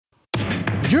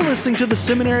You're listening to the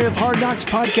Seminary of Hard Knocks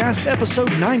podcast,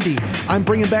 episode 90. I'm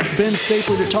bringing back Ben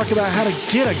Stapley to talk about how to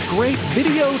get a great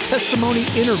video testimony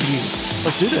interview.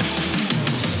 Let's do this.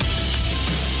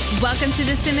 Welcome to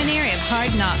the Seminary of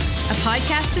Hard Knocks, a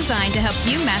podcast designed to help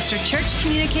you master church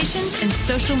communications and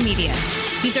social media.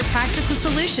 These are practical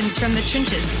solutions from the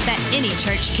trenches that any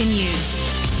church can use.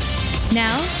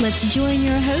 Now, let's join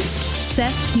your host,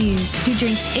 Seth Hughes, who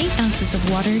drinks 8 ounces of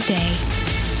water a day.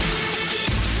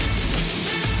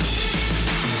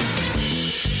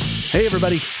 Hey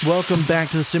everybody, welcome back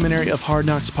to the Seminary of Hard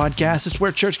Knocks podcast. It's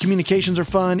where church communications are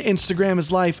fun, Instagram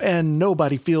is life, and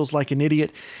nobody feels like an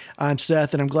idiot. I'm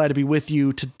Seth, and I'm glad to be with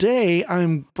you. Today,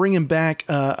 I'm bringing back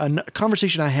a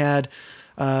conversation I had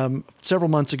several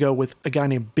months ago with a guy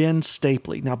named Ben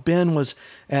Stapley. Now, Ben was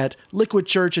at Liquid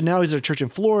Church, and now he's at a church in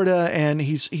Florida, and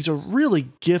he's a really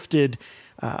gifted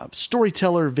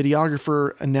storyteller,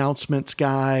 videographer, announcements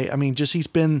guy. I mean, he's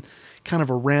been kind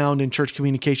of around in church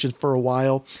communications for a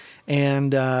while.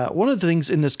 And one of the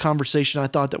things in this conversation I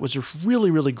thought that was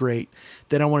really, really great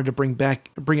that I wanted to bring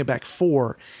it back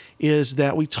for is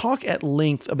that we talk at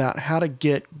length about how to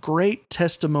get great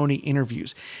testimony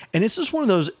interviews. And it's just one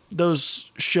of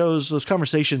those shows, those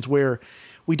conversations where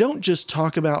we don't just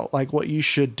talk about like what you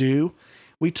should do.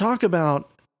 We talk about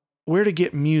where to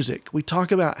get music. We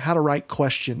talk about how to write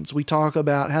questions. We talk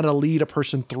about how to lead a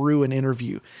person through an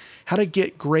interview, how to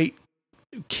get great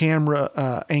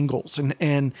camera angles. And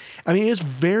I mean, it's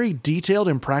very detailed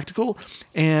and practical.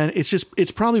 And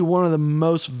it's probably one of the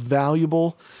most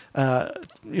valuable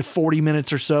 40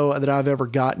 minutes or so that I've ever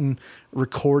gotten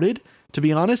recorded, to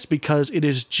be honest, because it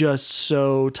is just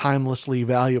so timelessly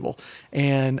valuable.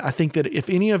 And I think that if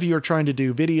any of you are trying to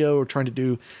do video or trying to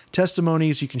do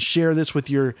testimonies, you can share this with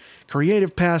your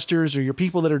creative pastors or your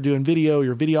people that are doing video,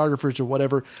 your videographers or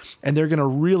whatever, and they're going to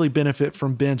really benefit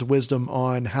from Ben's wisdom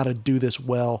on how to do this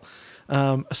well.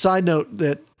 A side note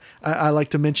that I like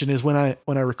to mention is when I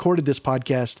recorded this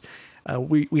podcast,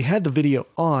 we had the video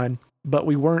on, but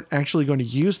we weren't actually going to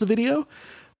use the video.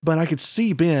 But I could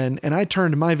see Ben, and I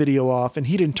turned my video off, and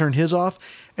he didn't turn his off.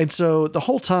 And so the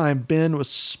whole time, Ben was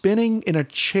spinning in a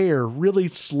chair really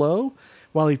slow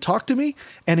while he talked to me,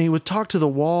 and he would talk to the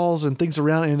walls and things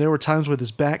around, and there were times with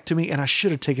his back to me, and I should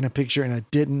have taken a picture, and I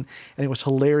didn't, and it was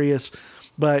hilarious.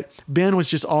 But Ben was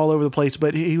just all over the place,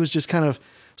 but he was just kind of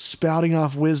spouting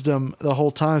off wisdom the whole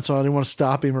time, so I didn't want to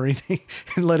stop him or anything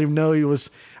and let him know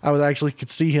I actually could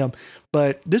see him.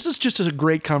 But this is just a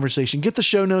great conversation. Get the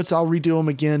show notes. I'll redo them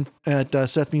again at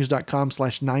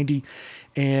sethmuse.com/90.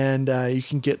 And you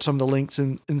can get some of the links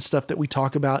and stuff that we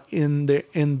talk about in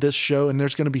this show. And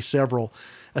there's going to be several,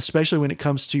 especially when it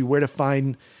comes to where to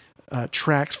find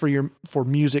tracks for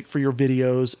music, for your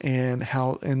videos and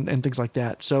how, and things like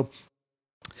that. So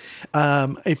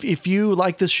if you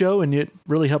like this show and it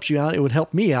really helps you out, it would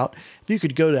help me out if you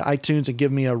could go to iTunes and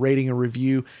give me a rating, a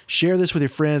review, share this with your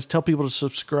friends, tell people to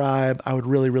subscribe. I would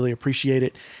really, really appreciate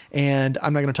it. And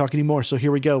I'm not going to talk anymore. So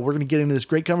here we go. We're going to get into this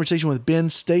great conversation with Ben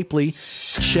Stapley.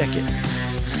 Check it.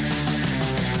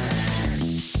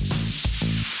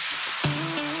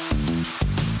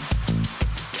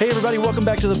 Hey everybody, welcome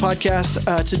back to the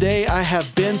podcast. Today I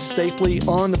have Ben Stapley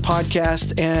on the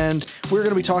podcast, and we're going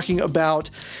to be talking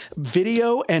about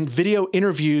video and video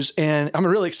interviews, and I'm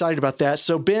really excited about that.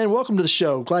 So Ben, welcome to the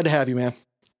show. Glad to have you, man.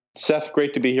 Seth,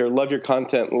 great to be here. Love your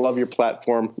content, love your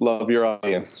platform, love your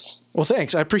audience. Well,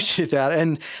 thanks. I appreciate that.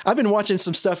 And I've been watching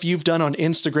some stuff you've done on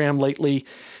Instagram lately.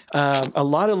 A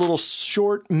lot of little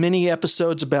short mini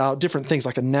episodes about different things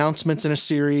like announcements in a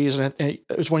series. And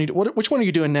which one are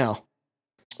you doing now?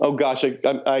 Oh gosh,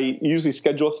 I usually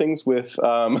schedule things with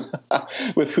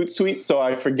Hootsuite, so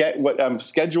I forget what I'm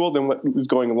scheduled and what is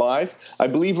going live. I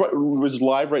believe what was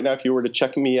live right now, if you were to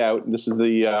check me out, this is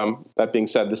that being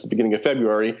said, this is the beginning of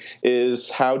February, is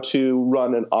how to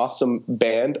run an awesome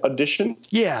band audition.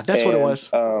 Yeah, that's what it was.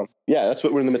 Yeah, that's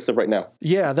what we're in the midst of right now.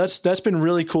 Yeah, that's been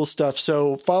really cool stuff.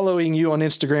 So following you on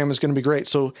Instagram is going to be great.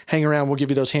 So hang around. We'll give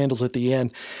you those handles at the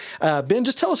end. Ben,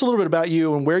 just tell us a little bit about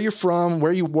you and where you're from,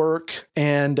 where you work,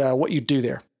 and what you do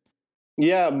there.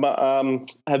 Yeah,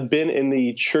 have been in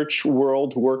the church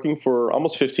world working for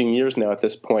almost 15 years now at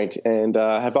this point, and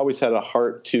have always had a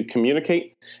heart to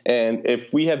communicate. And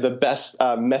if we have the best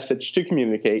message to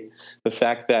communicate, the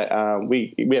fact that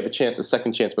we have a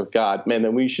second chance with God, man,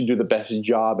 then we should do the best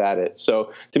job at it.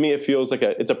 So to me, it feels like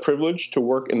it's a privilege to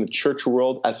work in the church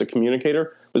world as a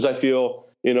communicator, because I feel,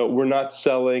 we're not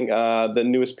selling the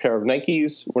newest pair of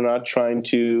Nikes. We're not trying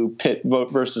to pit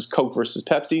vote versus Coke versus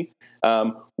Pepsi.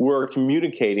 we're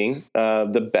communicating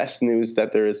the best news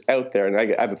that there is out there, and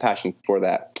I have a passion for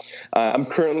that. I'm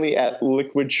currently at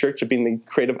Liquid Church. I've been the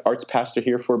creative arts pastor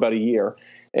here for about a year,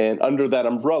 and under that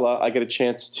umbrella, I get a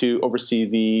chance to oversee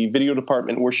the video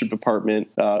department, worship department,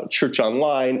 church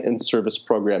online, and service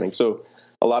programming. So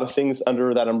a lot of things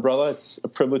under that umbrella. It's a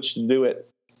privilege to do it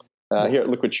here at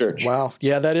Liquid Church. Wow.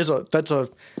 Yeah, that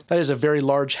is a very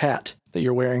large hat that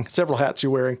you're wearing. Several hats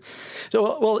you're wearing.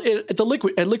 So,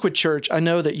 at Liquid Church, I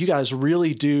know that you guys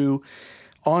really do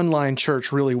online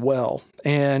church really well,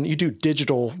 and you do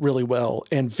digital really well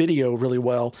and video really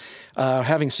well.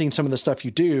 Having seen some of the stuff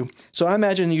you do, so I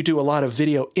imagine you do a lot of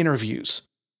video interviews. Is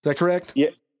that correct? Yeah.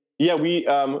 Yeah,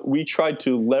 we tried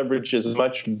to leverage as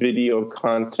much video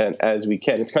content as we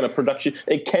can. It's kind of production.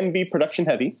 It can be production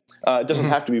heavy. It doesn't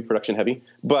have to be production heavy,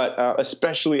 but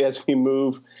especially as we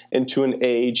move into an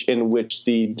age in which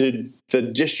the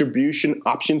distribution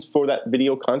options for that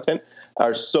video content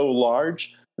are so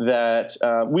large that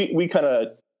we kind of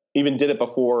even did it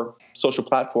before social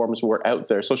platforms were out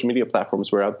there, social media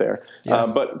platforms were out there. Yeah.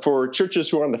 But for churches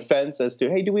who are on the fence as to,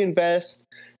 hey, do we invest?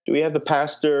 Do we have the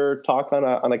pastor talk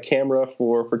on a camera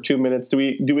for 2 minutes? Do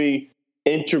we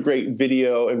integrate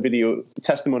video and video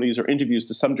testimonies or interviews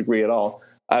to some degree at all?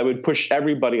 I would push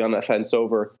everybody on that fence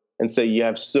over and say you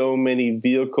have so many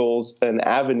vehicles and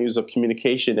avenues of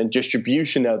communication and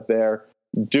distribution out there.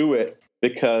 Do it,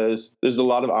 because there's a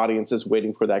lot of audiences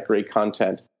waiting for that great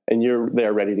content, and you're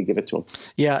there ready to give it to them.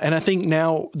 Yeah, and I think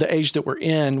now the age that we're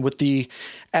in, with the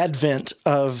advent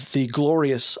of the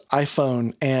glorious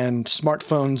iPhone and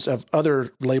smartphones of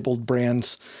other labeled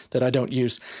brands that I don't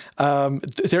use,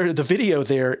 the video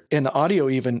there and the audio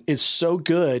even is so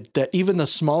good that even the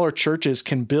smaller churches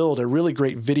can build a really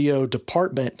great video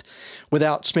department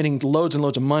without spending loads and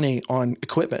loads of money on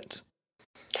equipment.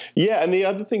 Yeah, and the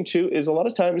other thing, too, is a lot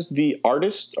of times the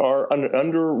artists are an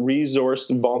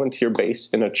under-resourced volunteer base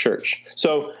in a church.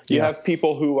 So you have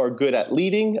people who are good at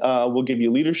leading. We'll give you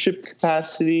leadership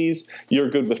capacities. You're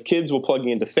good with kids. We'll plug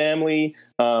you into family.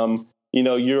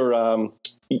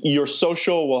 You're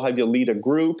social. We'll have you lead a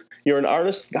group. You're an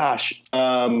artist. Gosh,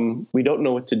 we don't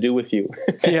know what to do with you.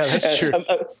 Yeah, that's true.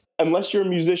 Unless you're a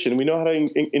musician, we know how to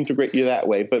integrate you that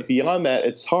way. But beyond that,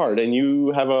 it's hard. And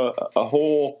you have a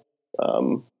whole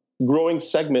growing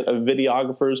segment of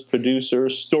videographers,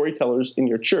 producers, storytellers in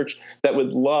your church that would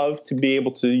love to be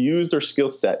able to use their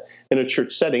skill set in a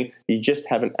church setting. You just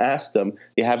haven't asked them.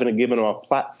 You haven't given them a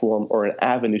platform or an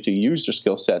avenue to use their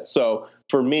skill set. So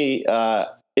for me,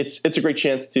 it's a great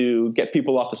chance to get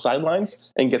people off the sidelines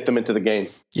and get them into the game.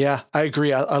 Yeah, I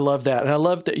agree. I love that. And I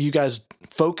love that you guys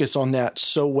focus on that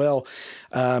so well,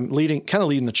 leading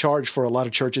the charge for a lot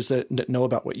of churches that know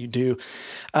about what you do.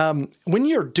 When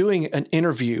you're doing an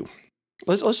interview,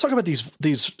 let's talk about these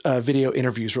video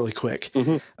interviews really quick,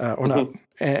 or not.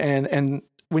 And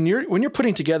when you're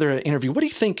putting together an interview, what do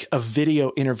you think a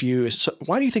video interview is?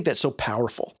 Why do you think that's so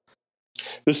powerful?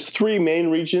 There's three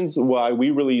main reasons why we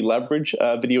really leverage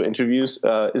video interviews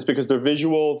is because they're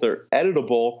visual, they're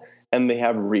editable, and they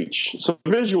have reach. So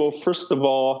visual, first of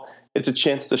all, it's a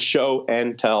chance to show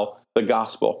and tell the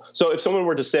gospel. So if someone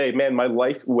were to say, man, my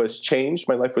life was changed,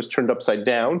 my life was turned upside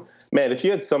down, man, if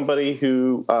you had somebody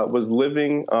who was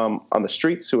living on the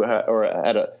streets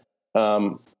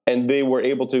and they were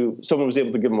able to, someone was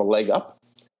able to give them a leg up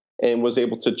and was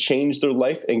able to change their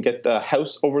life and get the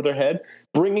house over their head,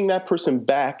 bringing that person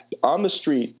back on the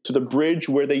street to the bridge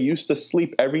where they used to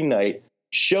sleep every night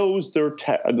shows their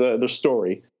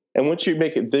story. And once you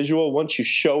make it visual, once you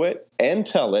show it and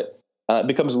tell it, it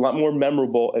becomes a lot more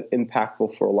memorable and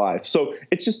impactful for life. So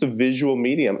it's just a visual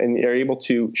medium, and you're able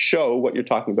to show what you're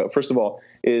talking about. First of all,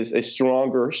 is a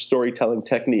stronger storytelling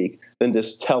technique than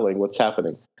just telling what's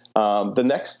happening. The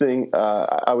next thing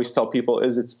I always tell people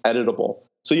is it's editable.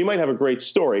 So you might have a great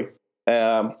story,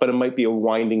 but it might be a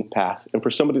winding path. And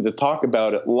for somebody to talk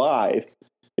about it live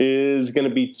is going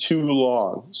to be too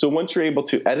long. So once you're able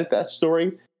to edit that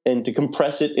story and to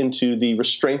compress it into the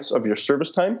restraints of your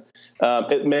service time,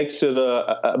 it makes it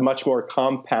a much more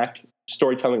compact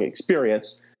storytelling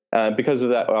experience. Because of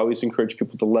that, I always encourage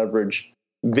people to leverage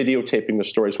videotaping their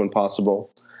stories when possible.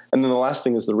 And then the last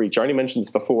thing is the reach. I already mentioned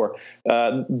this before.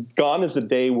 Gone is the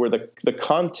day where the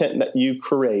content that you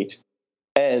create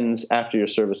ends after your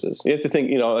services. You have to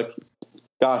think,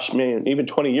 gosh, man, even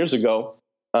 20 years ago,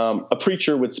 a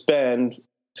preacher would spend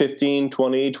 15,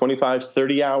 20, 25,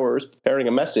 30 hours preparing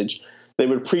a message. They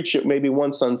would preach it maybe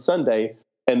once on Sunday,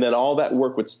 and then all that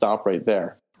work would stop right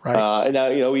there. Right. And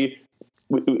now, we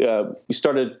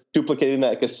started duplicating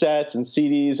that cassettes and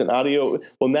CDs and audio.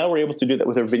 Well, now we're able to do that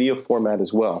with our video format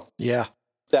as well. Yeah.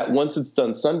 that once it's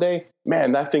done Sunday,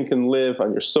 man, that thing can live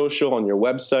on your social, on your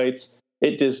websites.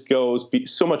 It just goes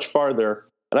so much farther.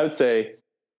 And I would say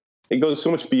it goes so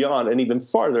much beyond and even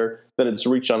farther than it's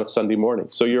reached on a Sunday morning.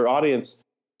 So your audience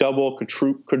double,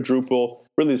 quadruple,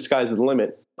 really the sky's the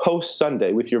limit post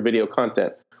Sunday with your video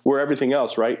content, where everything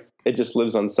else, right, it just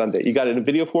lives on Sunday. You got it in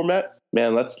video format,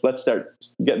 man, let's start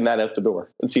getting that out the door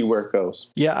and see where it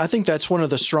goes. Yeah, I think that's one of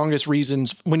the strongest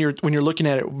reasons when you're looking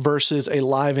at it versus a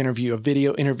live interview, a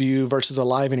video interview versus a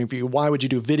live interview. Why would you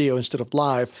do video instead of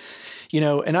live?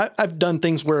 And I've done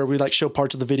things where we like show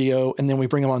parts of the video and then we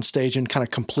bring them on stage and kind of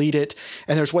complete it.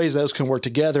 And there's ways those can work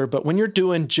together. But when you're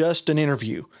doing just an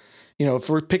interview, if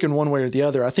we're picking one way or the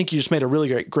other, I think you just made a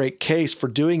really great case for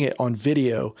doing it on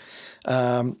video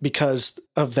because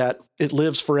of that. It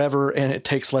lives forever and it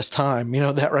takes less time.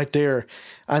 That right there.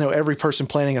 I know every person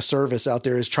planning a service out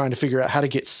there is trying to figure out how to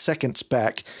get seconds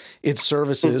back in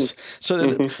services so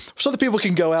that people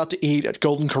can go out to eat at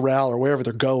Golden Corral or wherever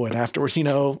they're going afterwards. I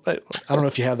don't know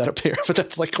if you have that up here, but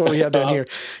that's like what we have down here.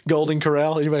 Golden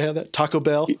Corral. Anybody have that? Taco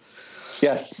Bell?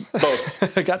 Yes,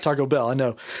 both. I got Taco Bell. I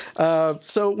know.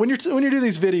 So when you do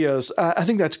these videos, I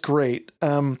think that's great.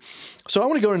 So I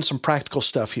want to go into some practical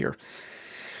stuff here.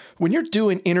 When you're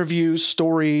doing interviews,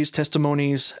 stories,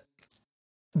 testimonies,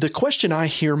 the question I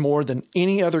hear more than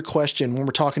any other question when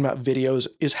we're talking about videos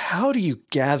is how do you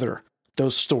gather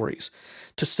those stories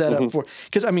to set up for?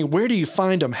 Because where do you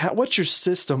find them? What's your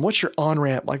system? What's your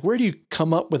on-ramp? Like, where do you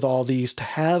come up with all these to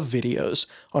have videos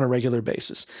on a regular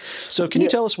basis? So can you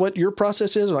tell us what your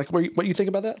process is, or like what you think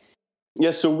about that?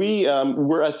 Yeah, so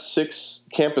we're at 6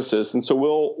 campuses, and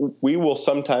so we will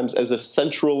sometimes, as a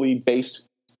centrally based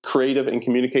creative and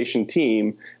communication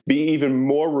team, be even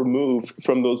more removed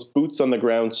from those boots on the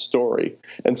ground story.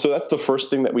 And so that's the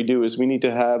first thing that we do is we need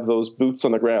to have those boots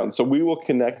on the ground. So we will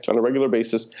connect on a regular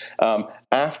basis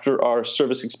after our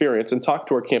service experience and talk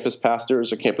to our campus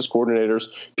pastors or campus coordinators,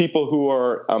 people who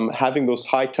are having those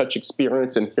high touch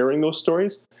experience and hearing those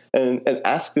stories and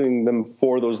asking them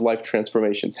for those life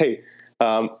transformations. Hey,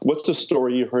 what's the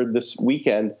story you heard this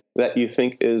weekend that you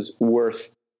think is worth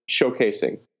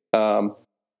showcasing?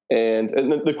 And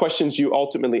the questions you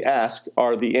ultimately ask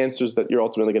are the answers that you're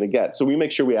ultimately going to get. So we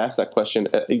make sure we ask that question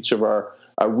at each of our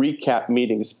recap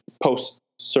meetings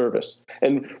post-service.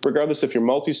 And regardless if you're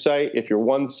multi-site, if you're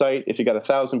one site, if you got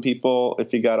 1,000 people,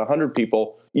 if you got 100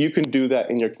 people, you can do that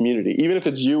in your community. Even if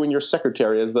it's you and your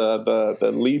secretary as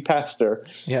the lead pastor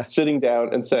sitting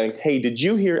down and saying, hey, did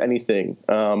you hear anything?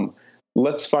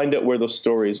 Let's find out where those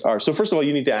stories are. So first of all,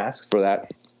 you need to ask for that.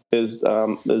 Is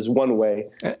one way,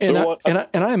 and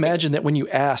I imagine that when you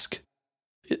ask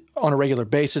on a regular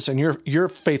basis, and you're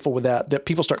faithful with that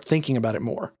people start thinking about it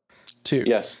more, too.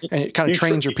 Yes, and it kind of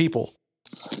trains your people.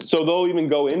 So they'll even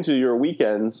go into your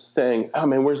weekends saying, "Oh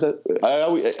man, where's that?"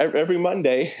 Every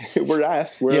Monday we're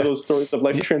asked, "Where are those stories of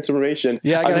life transformation?"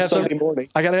 Yeah, I gotta have Sunday morning.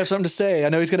 I gotta have something to say. I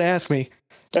know he's going to ask me.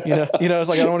 It's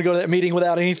like I don't want to go to that meeting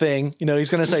without anything. He's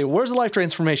going to say, "Where's the life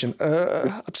transformation?"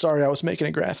 I'm sorry, I was making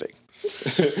a graphic.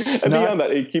 And beyond that,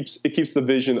 it keeps the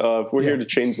vision of we're here to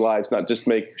change lives, not just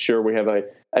make sure we have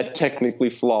a technically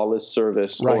flawless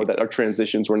service or that our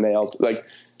transitions were nailed. Like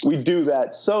we do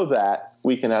that so that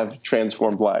we can have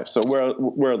transformed lives. So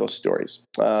where are those stories?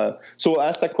 So we'll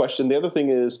ask that question. The other thing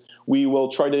is we will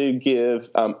try to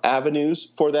give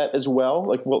avenues for that as well.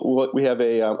 Like we have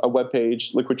a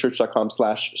webpage,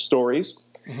 liquidchurch.com/stories,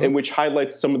 in which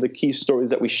highlights some of the key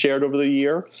stories that we shared over the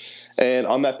year. And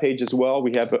on that page as well,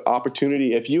 we have an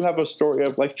opportunity. If you have a story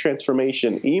of life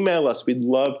transformation, email us. We'd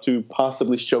love to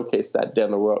possibly showcase that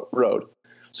down the road.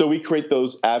 So we create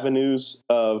those avenues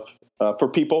for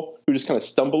people who just kind of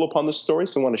stumble upon the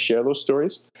stories and want to share those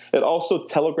stories. It also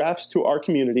telegraphs to our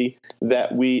community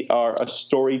that we are a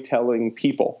storytelling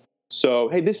people. So,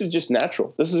 hey, this is just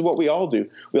natural. This is what we all do.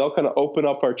 We all kind of open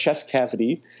up our chest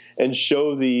cavity and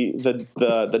show the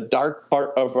dark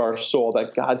part of our soul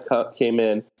that God came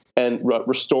in and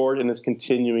restored and is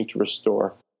continuing to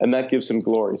restore. And that gives him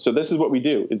glory. So this is what we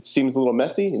do. It seems a little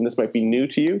messy, and this might be new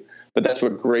to you, but that's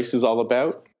what grace is all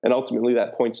about. And ultimately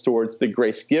that points towards the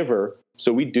grace giver.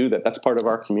 So we do that. That's part of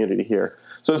our community here.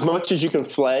 So as much as you can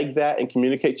flag that and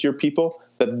communicate to your people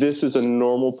that this is a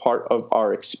normal part of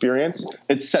our experience,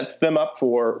 it sets them up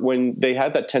for when they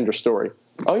have that tender story.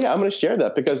 Oh yeah, I'm going to share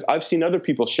that because I've seen other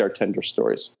people share tender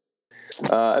stories.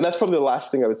 And that's probably the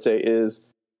last thing I would say is,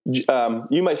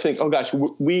 you might think, oh gosh,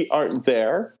 we aren't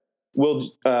there. Well,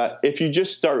 if you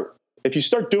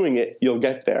start doing it, you'll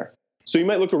get there. So you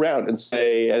might look around and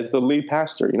say, as the lead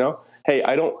pastor, hey,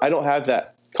 I don't have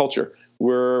that culture.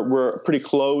 We're a pretty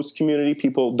closed community.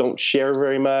 People don't share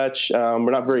very much.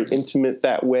 We're not very intimate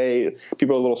that way.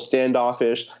 People are a little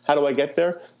standoffish. How do I get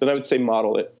there? Then I would say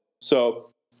model it. So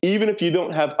even if you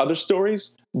don't have other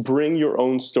stories, bring your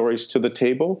own stories to the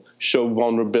table. Show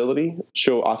vulnerability,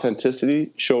 show authenticity,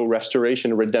 show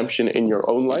restoration and redemption in your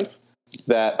own life.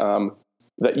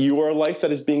 That you are a life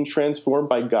that is being transformed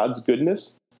by God's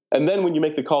goodness. And then when you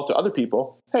make the call to other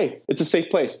people, hey, it's a safe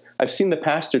place. I've seen the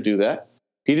pastor do that.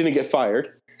 He didn't get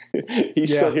fired.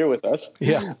 He's still here with us.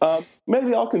 Yeah.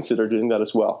 Maybe I'll consider doing that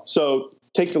as well. So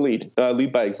take the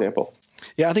lead by example.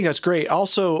 Yeah, I think that's great.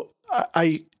 Also,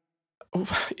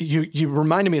 you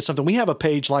reminded me of something. We have a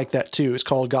page like that too. It's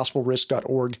called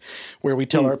gospelrisk.org, where we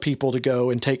tell our people to go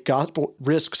and take gospel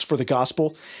risks for the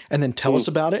gospel and then tell us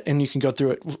about it. And you can go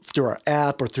through it through our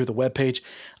app or through the webpage.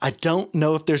 I don't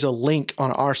know if there's a link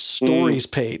on our stories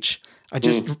page. I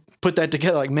just put that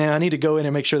together like, man, I need to go in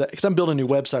and make sure that, because I'm building a new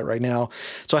website right now.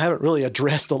 So I haven't really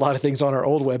addressed a lot of things on our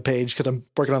old webpage because I'm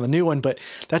working on the new one, but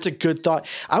that's a good thought.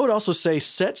 I would also say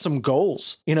set some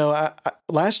goals. You know,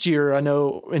 last year, I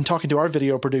know in talking to our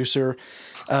video producer,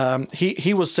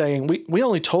 he was saying we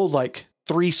only told like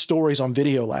 3 stories on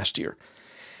video last year.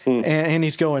 And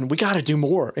he's going, we got to do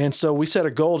more. And so we set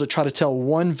a goal to try to tell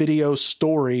 1 video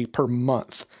story per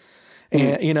month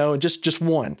and, you know, just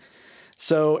one.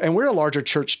 So, and we're a larger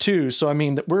church too. So, I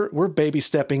mean, we're baby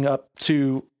stepping up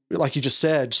to, like you just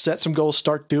said, set some goals,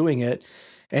 start doing it.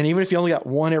 And even if you only got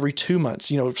 1 every 2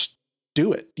 months, you know, just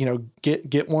do it, you know,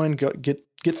 get one, get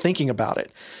thinking about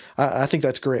it. I think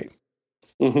that's great.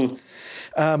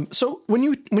 So when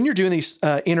you're doing these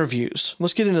interviews,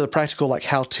 let's get into the practical, like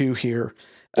how to here.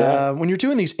 When you're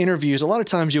doing these interviews, a lot of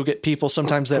times you'll get people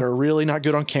sometimes that are really not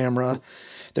good on camera.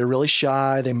 They're really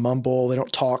shy. They mumble. They don't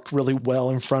talk really well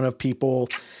in front of people,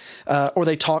 or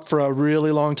they talk for a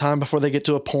really long time before they get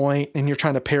to a point, and you're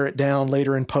trying to pare it down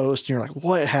later in post. And you're like,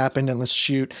 what happened in this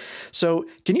shoot? So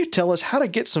can you tell us how to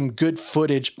get some good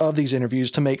footage of these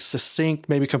interviews to make succinct,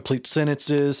 maybe complete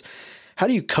sentences? How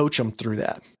do you coach them through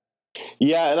that?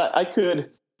 Yeah, and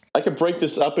I could break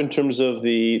this up in terms of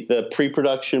the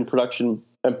pre-production, production,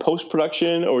 and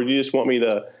post-production, or do you just want me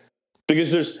to?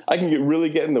 Because I can really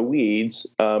get in the weeds,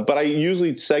 but I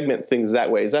usually segment things that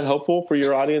way. Is that helpful for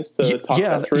your audience to talk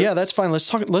that through? Yeah, that's fine. Let's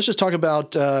just talk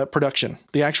about production,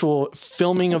 the actual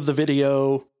filming of the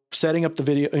video, setting up the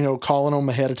video, you know, calling them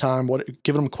ahead of time,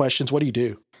 giving them questions. What do you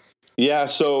do? Yeah.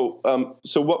 So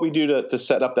what we do to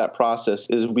set up that process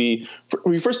is we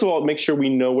first of all make sure we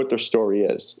know what their story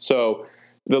is. So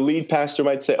the lead pastor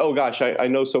might say, "Oh gosh, I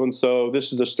know so and so.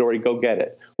 This is the story. Go get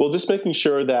it." Well, just making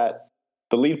sure that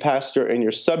the lead pastor and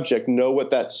your subject know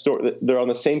what that story, they're on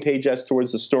the same page as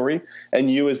towards the story, and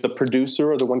you as the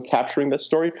producer or the one capturing that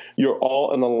story, you're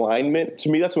all in alignment. To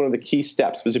me, that's one of the key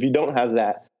steps, because if you don't have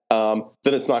that,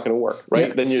 then it's not going to work, right?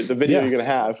 Yeah. Then the video you're going to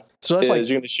have so that's you're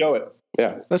going to show it.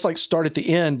 Yeah. That's like start at the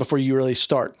end before you really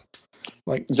start.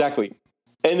 Like exactly.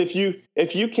 And if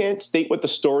you can't state what the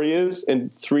story is in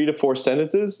 3 to 4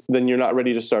 sentences, then you're not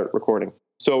ready to start recording.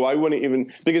 So I wouldn't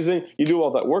even, because then you do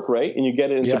all that work, right? And you get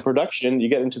it into production, you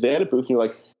get into the edit booth, and you're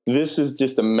like, this is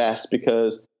just a mess,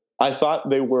 because I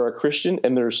thought they were a Christian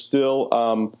and they're still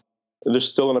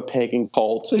in a pagan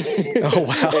cult. Oh,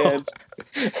 wow.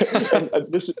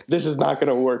 and this is not going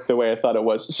to work the way I thought it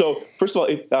was. So first of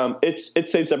all, it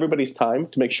saves everybody's time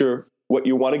to make sure what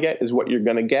you want to get is what you're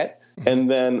going to get. And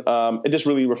then it just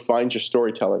really refines your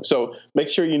storytelling. So make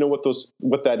sure you know what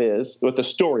the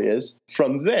story is.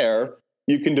 From there,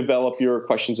 you can develop your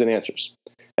questions and answers.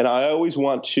 And you always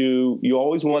want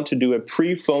to do a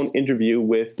pre-phone interview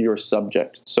with your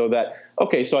subject, so that,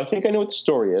 okay, so I think I know what the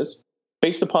story is.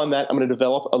 Based upon that, I'm going to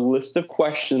develop a list of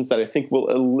questions that I think will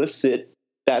elicit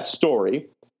that story.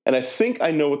 And I think I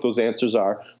know what those answers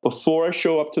are. Before I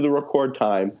show up to the record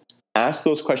time, ask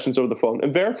those questions over the phone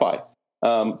and verify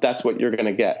that's what you're going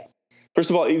to get. First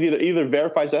of all, it either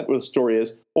verifies that what the story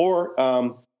is, or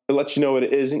it lets you know what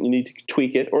it isn't, you need to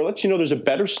tweak it, or it lets you know there's a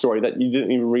better story that you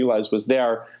didn't even realize was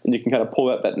there, and you can kind of pull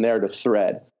out that narrative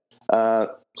thread. So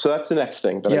that's the next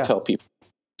thing that I tell people.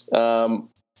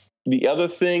 The other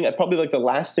thing, probably like the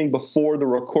last thing before the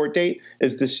record date,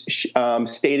 is this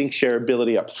stating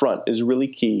shareability up front is really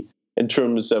key in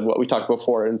terms of what we talked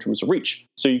before in terms of reach.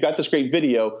 So you got this great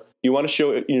video, you want to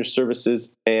show it in your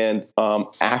services and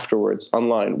afterwards,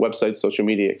 online, websites, social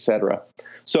media, etc.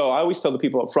 So I always tell the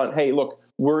people up front, hey, look,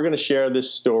 we're going to share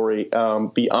this story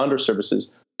beyond our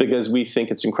services because we think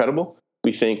it's incredible.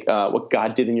 We think what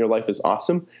God did in your life is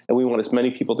awesome, and we want as many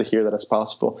people to hear that as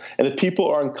possible. And if people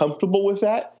are uncomfortable with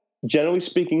that, generally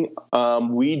speaking,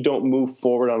 we don't move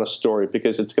forward on a story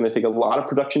because it's going to take a lot of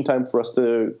production time for us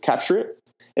to capture it.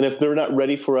 And if they're not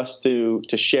ready for us to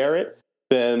share it,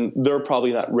 then they're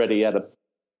probably not ready at a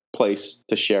place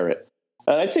to share it.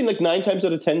 I'd say like 9 times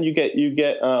out of 10, you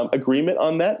get agreement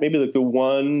on that. Maybe like the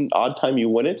one odd time you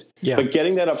wouldn't. Yeah. But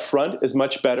getting that up front is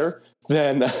much better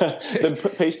than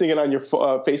pasting it on your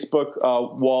Facebook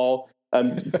wall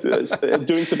and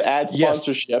doing some ad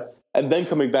sponsorship. And then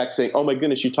coming back saying, "Oh my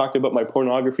goodness, you talked about my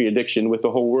pornography addiction with the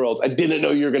whole world. I didn't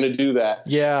know you were going to do that."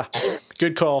 Yeah,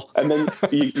 good call. And then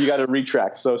you got to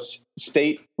retract. So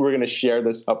state we're going to share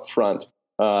this up front,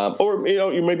 or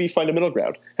you maybe find a middle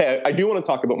ground. Hey, I do want to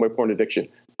talk about my porn addiction,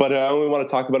 but I only want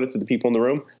to talk about it to the people in the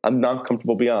room I'm not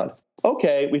comfortable beyond.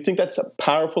 Okay, we think that's a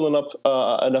powerful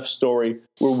enough story.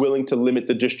 We're willing to limit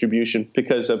the distribution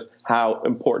because of how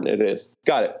important it is.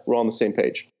 Got it. We're all on the same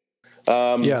page.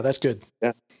 Yeah, that's good.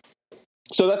 Yeah.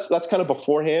 So that's kind of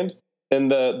beforehand.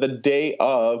 And the day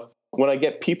of, when I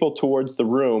get people towards the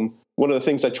room, one of the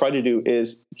things I try to do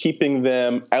is keeping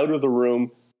them out of the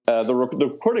room, the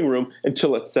recording room,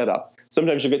 until it's set up.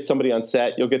 Sometimes you'll get somebody on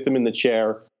set, you'll get them in the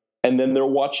chair, and then they're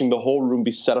watching the whole room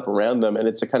be set up around them. And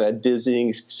it's a kind of dizzying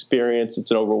experience.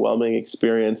 It's an overwhelming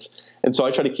experience. And so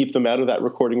I try to keep them out of that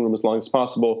recording room as long as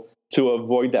possible to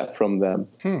avoid that from them.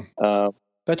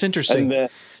 That's interesting.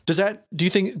 Do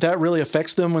you think that really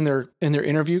affects them when they're in their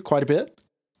interview quite a bit?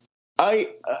 I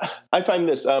find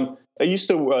this. I used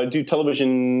to do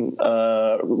television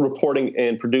reporting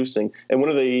and producing, and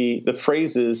one of the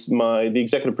phrases the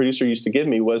executive producer used to give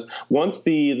me was, once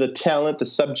the talent, the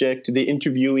subject, the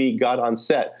interviewee got on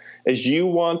set, as you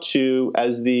want to,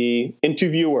 as the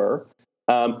interviewer,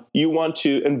 you want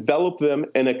to envelop them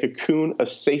in a cocoon of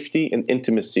safety and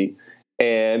intimacy.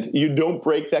 And you don't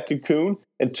break that cocoon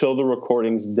until the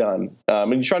recording's done.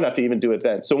 And you try not to even do it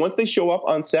then. So once they show up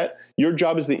on set, your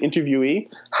job as the interviewee,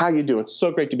 how you doing? It's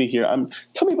so great to be here.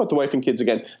 Tell me about the wife and kids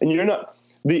again. And you're not,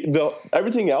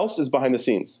 everything else is behind the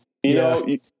scenes.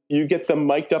 You get them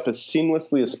mic'd up as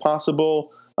seamlessly as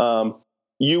possible.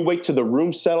 You wait till the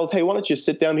room's settled. Hey, why don't you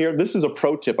sit down here? This is a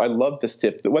pro tip. I love this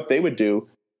tip. What they would do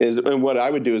is, and what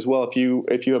I would do as well, if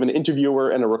you have an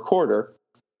interviewer and a recorder,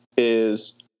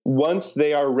 is once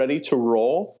they are ready to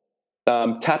roll,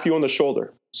 tap you on the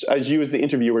shoulder. As the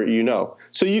interviewer,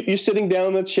 So you're sitting down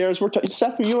in the chairs.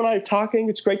 Seth, you and I are talking.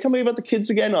 It's great. Tell me about the kids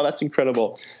again. Oh, that's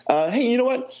incredible. Hey, you know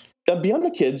what? Beyond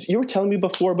the kids, you were telling me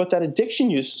before about that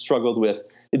addiction you struggled with.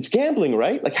 It's gambling,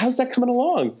 right? Like, how's that coming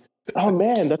along? Oh,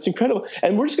 man, that's incredible.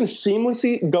 And we're just going to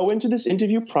seamlessly go into this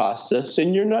interview process,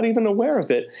 and you're not even aware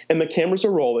of it, and the cameras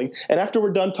are rolling. And after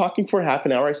we're done talking for half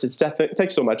an hour, I said, Seth,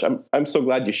 thanks so much. I'm so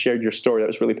glad you shared your story. That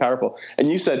was really powerful. And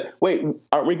you said, wait,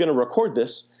 aren't we going to record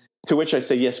this? To which I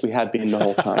say, yes, we have been the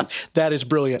whole time. That is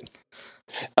brilliant.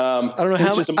 I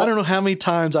don't know how many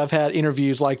times I've had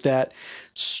interviews like that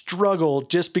struggle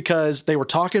just because they were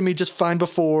talking to me just fine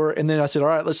before, and then I said, all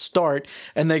right, let's start.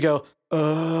 And they go,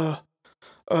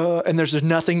 and there's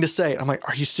nothing to say. I'm like,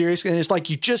 are you serious? And it's like,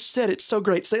 you just said it so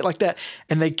great. Say it like that.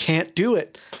 And they can't do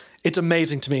it. It's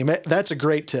amazing to me. That's a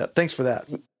great tip. Thanks for that.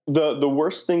 The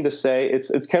worst thing to say,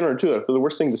 it's counterintuitive, but the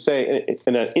worst thing to say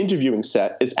in an interviewing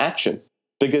set is action.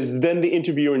 Because then the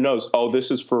interviewer knows, oh,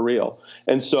 this is for real.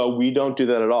 And so we don't do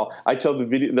that at all. I tell the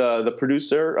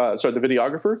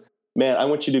videographer, man, I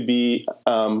want you to be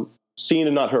seen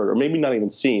and not heard, or maybe not even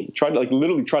seen. Try to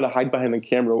literally try to hide behind the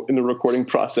camera in the recording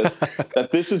process. That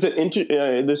this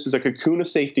is a cocoon of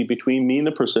safety between me and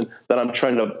the person that I'm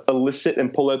trying to elicit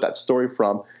and pull out that story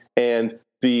from. And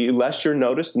the less you're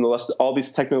noticed, and the less all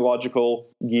these technological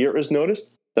gear is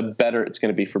noticed, the better it's going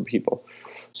to be for people.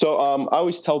 So I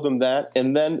always tell them that.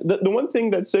 And then the one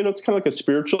thing that's, it's kind of like a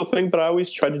spiritual thing, but I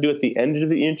always try to do at the end of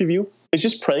the interview is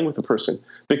just praying with the person.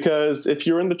 Because if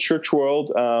you're in the church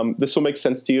world, this will make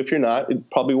sense to you. If you're not, it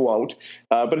probably won't.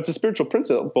 But it's a spiritual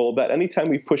principle that anytime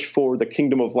we push forward the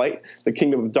kingdom of light, the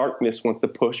kingdom of darkness wants to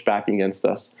push back against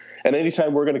us. And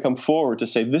anytime we're going to come forward to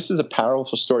say, this is a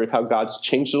powerful story of how God's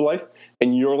changed your life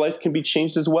and your life can be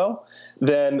changed as well,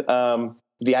 then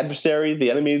the adversary, the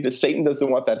enemy, the Satan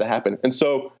doesn't want that to happen. And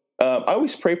so I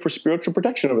always pray for spiritual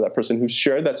protection over that person who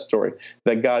shared that story,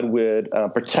 that God would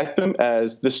protect them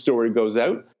as this story goes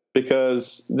out,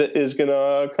 because that is going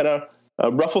to kind of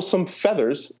ruffle some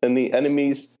feathers in the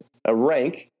enemy's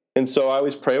rank. And so I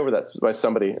always pray over that by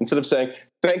somebody. Instead of saying,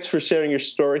 thanks for sharing your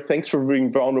story, thanks for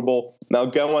being vulnerable, now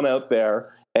go on out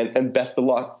there and best of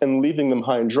luck, and leaving them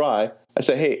high and dry, I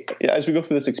say, hey, as we go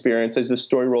through this experience, as this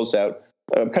story rolls out,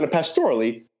 kind of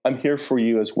pastorally, I'm here for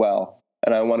you as well.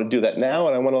 And I want to do that now,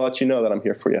 and I want to let you know that I'm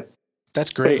here for you.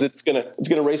 That's great. Because it's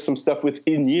gonna raise some stuff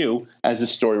within you as the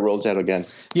story rolls out again.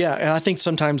 Yeah, and I think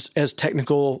sometimes as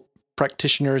technical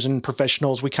practitioners and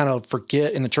professionals, we kind of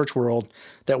forget in the church world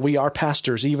that we are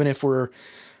pastors, even if we're,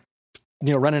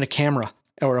 running a camera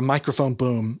or a microphone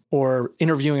boom or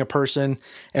interviewing a person,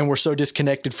 and we're so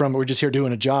disconnected from it, we're just here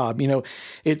doing a job.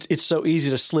 It's so easy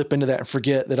to slip into that and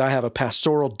forget that I have a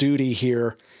pastoral duty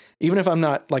here. Even if I'm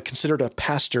not like considered a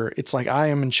pastor, it's like I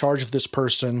am in charge of this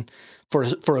person for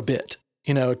a bit,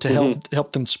 to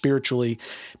help them spiritually,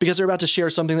 because they're about to share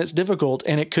something that's difficult,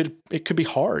 and it could be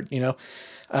hard,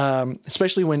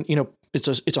 especially when,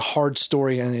 it's a hard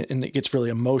story and it gets really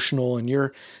emotional, and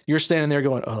you're standing there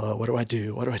going, oh, what do I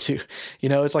do? What do I do?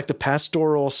 It's like the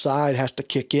pastoral side has to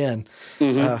kick in.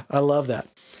 I love that.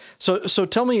 So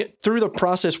tell me, through the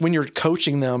process when you're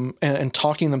coaching them and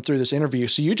talking them through this interview,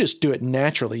 so you just do it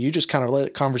naturally. You just kind of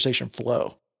let conversation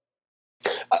flow.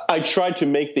 I tried to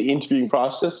make the interviewing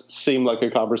process seem like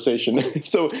a conversation. It's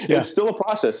still a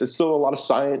process. It's still a lot of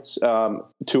science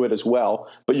to it as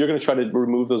well. But you're going to try to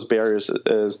remove those barriers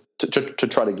to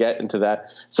try to get into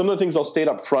that. Some of the things I'll state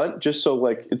up front, just so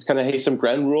like it's kind of, hey, some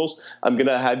ground rules. I'm going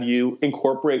to have you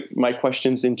incorporate my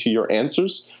questions into your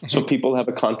answers, so people have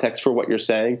a context for what you're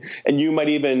saying. And you might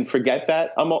even forget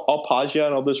that. I'll pause you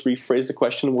and I'll just rephrase the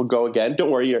question and we'll go again. Don't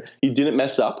worry, you didn't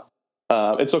mess up.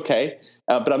 It's okay.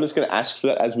 But I'm just going to ask for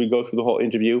that as we go through the whole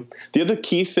interview. The other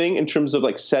key thing in terms of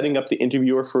like setting up the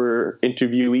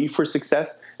interviewee for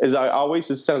success is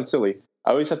this sounds silly,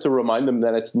 I always have to remind them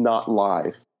that it's not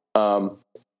live. And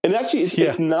actually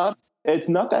it's not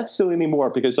that silly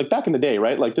anymore, because like back in the day,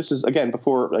 right? Like this is again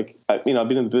before like I've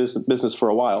been in the business for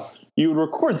a while. You would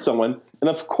record someone, and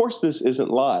of course this isn't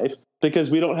live because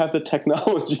we don't have the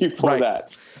technology for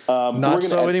that. Not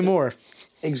so anymore.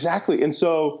 Exactly. And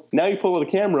so now you pull out a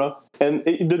camera, and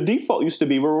the default used to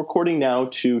be we're recording now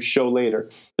to show later.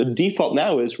 The default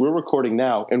now is we're recording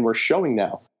now and we're showing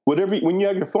now. When you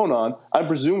have your phone on, I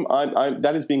presume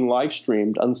that is being live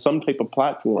streamed on some type of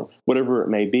platform, whatever it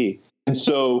may be. And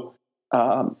so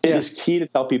it is key to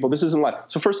tell people this isn't live.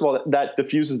 So first of all, that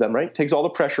diffuses them, right? Takes all the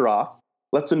pressure off,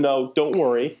 lets them know, don't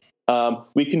worry,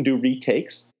 we can do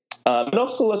retakes. And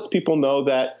also lets people know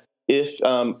that if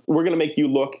we're going to make you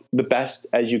look the best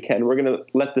as you can, we're going to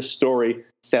let the story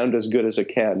sound as good as it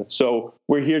can. So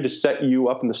we're here to set you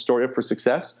up in the story up for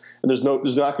success. And there's not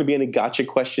going to be any gotcha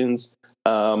questions.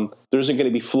 There isn't going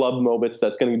to be flub moments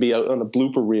that's going to be out on a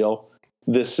blooper reel.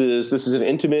 This is an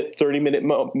intimate 30-minute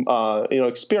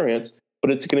experience, but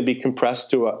it's going to be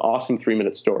compressed to an awesome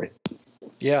 3-minute story.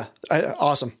 Yeah,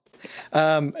 awesome.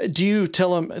 Do you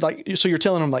tell them so you're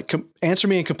telling them answer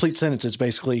me in complete sentences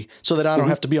basically, so that I don't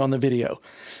have to be on the video.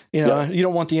 You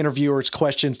don't want the interviewer's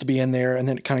questions to be in there and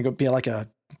then it kind of be like a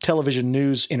television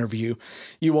news interview.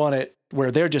 You want it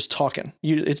where they're just talking.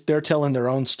 They're telling their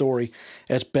own story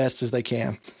as best as they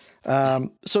can.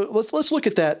 So let's look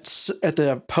at that at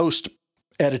the post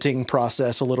editing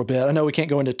process a little bit. I know we can't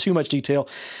go into too much detail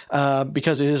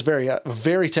because it is a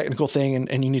very technical thing,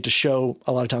 and you need to show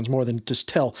a lot of times more than just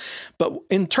tell. But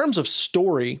in terms of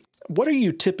story, what are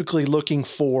you typically looking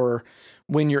for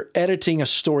when you're editing a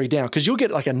story down? Because you'll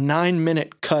get like a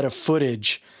 9-minute cut of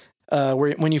footage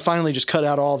when you finally just cut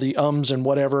out all the ums and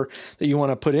whatever that you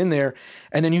want to put in there,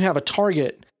 and then you have a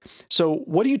target. So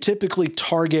what do you typically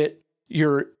target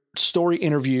your story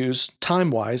interviews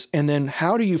time-wise, and then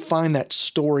how do you find that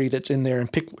story that's in there and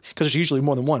pick, because there's usually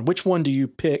more than one. Which one do you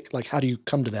pick? Like, how do you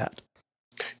come to that?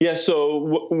 Yeah,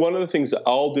 so one of the things that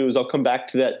I'll do is I'll come back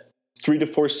to that 3 to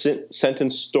 4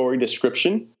 sentence story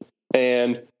description,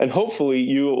 and hopefully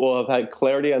you will have had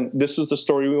clarity on this is the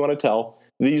story we want to tell.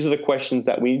 These are the questions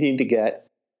that we need to get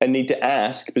and need to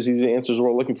ask, because these are the answers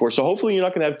we're looking for. So hopefully you're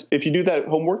not going to have, if you do that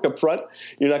homework up front,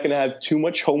 you're not going to have too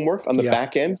much homework on the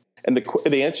back end. And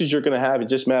the answers you're going to have,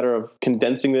 it's just a matter of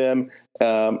condensing them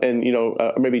and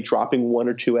maybe dropping 1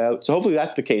 or 2 out. So hopefully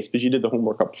that's the case because you did the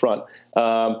homework up front.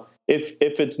 If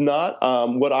it's not,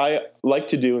 what I like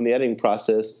to do in the editing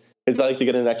process is I like to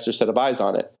get an extra set of eyes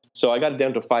on it. So I got it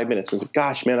down to 5 minutes. I was like,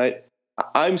 gosh, man,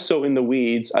 I'm so in the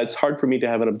weeds. It's hard for me to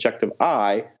have an objective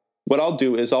eye. What I'll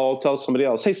do is I'll tell somebody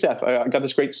else, hey, Seth, I got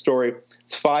this great story.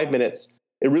 It's 5 minutes.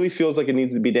 It really feels like it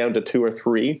needs to be down to 2 or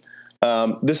 3.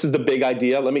 This is the big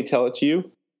idea. Let me tell it to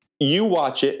you. You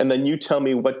watch it, and then you tell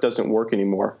me what doesn't work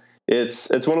anymore. It's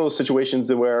one of those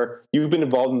situations where you've been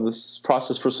involved in this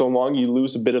process for so long, you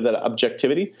lose a bit of that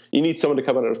objectivity. You need someone to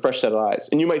come in with a fresh set of eyes.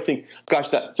 And you might think, gosh,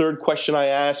 that third question I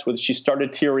asked where she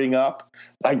started tearing up,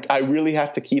 I really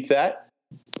have to keep that.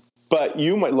 But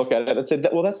you might look at it and say,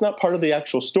 well, that's not part of the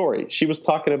actual story. She was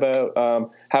talking about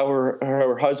how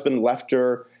her husband left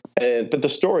her, But the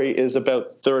story is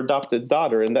about their adopted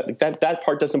daughter, and that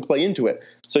part doesn't play into it.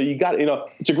 So you got,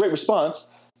 it's a great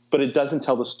response, but it doesn't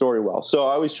tell the story well. So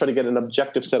I always try to get an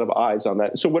objective set of eyes on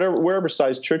that. So wherever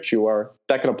size church you are,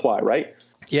 that can apply, right?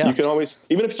 Yeah. You can always,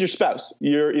 even if it's your spouse,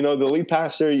 you're, the lead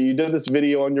pastor, you did this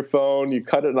video on your phone, you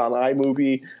cut it on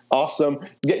iMovie, awesome.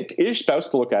 Get your spouse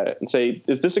to look at it and say,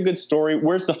 is this a good story?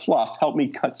 Where's the fluff? Help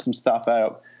me cut some stuff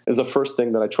out, is the first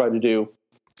thing that I try to do.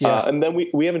 Yeah. And then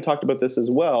we haven't talked about this as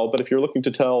well, but if you're looking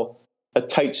to tell a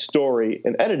tight story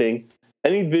in editing,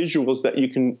 any visuals that you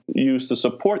can use to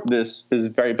support this is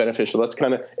very beneficial. That's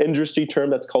kind of industry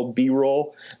term that's called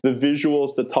B-roll. The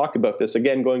visuals that talk about this,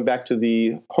 again, going back to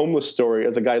the homeless story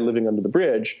of the guy living under the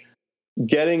bridge,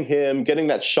 getting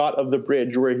that shot of the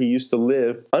bridge where he used to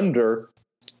live under,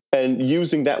 and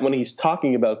using that when he's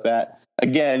talking about that.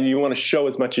 Again, you want to show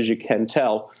as much as you can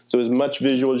tell. So as much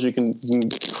visual as you can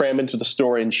cram into the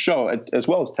story and show as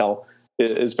well as tell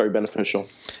is very beneficial.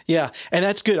 Yeah, and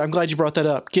that's good. I'm glad you brought that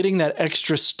up. Getting that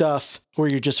extra stuff where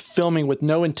you're just filming with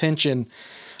no intention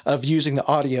of using the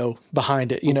audio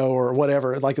behind it, or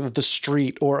whatever, like the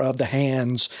street or of the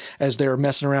hands as they're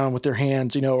messing around with their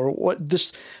hands, or what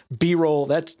this B-roll,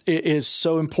 that is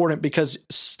so important, because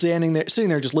sitting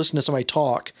there just listening to somebody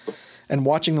talk and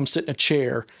watching them sit in a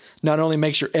chair not only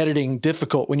makes your editing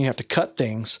difficult when you have to cut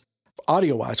things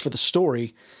audio-wise for the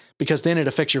story, because then it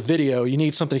affects your video. You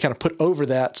need something to kind of put over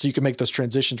that so you can make those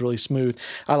transitions really smooth.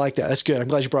 I like that. That's good. I'm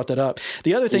glad you brought that up.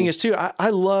 The other thing is, too,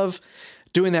 I love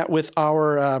doing that with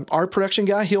our production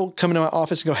guy. He'll come into my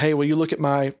office and go, hey, will you look at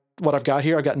what I've got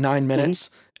here? I've got 9 minutes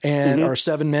or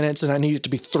 7 minutes, and I need it to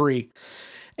be 3.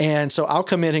 And so I'll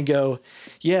come in and go,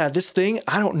 yeah, this thing,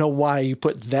 I don't know why you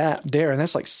put that there. And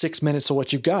that's like 6 minutes of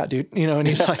what you've got, dude. And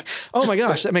he's like, oh my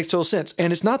gosh, that makes total sense.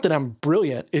 And it's not that I'm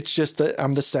brilliant. It's just that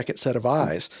I'm the second set of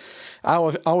eyes. I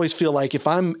always feel like if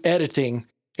I'm editing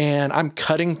and I'm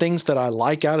cutting things that I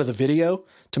like out of the video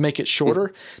to make it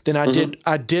shorter, then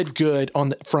I did good on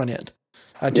the front end.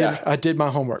 I did my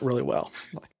homework really well.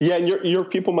 Yeah, and your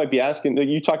people might be asking.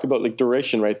 You talked about like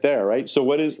duration right there, right? So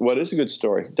what is a good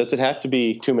story? Does it have to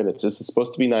be 2 minutes? Is it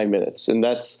supposed to be 9 minutes? And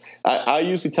that's I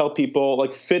usually tell people,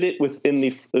 like, fit it within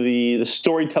the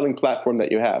storytelling platform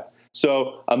that you have.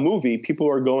 So a movie, people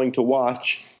are going to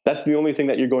watch. That's the only thing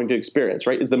that you're going to experience,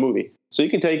 right? Is the movie. So you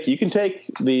can take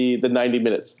the 90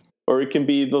 minutes, or it can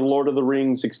be the Lord of the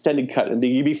Rings extended cut, and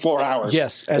it can be 4 hours.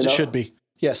 Yes, as it should be.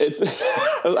 Yes.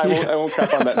 I won't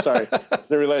crap on that. Sorry.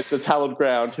 They realize it's hallowed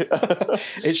ground.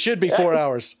 It should be 4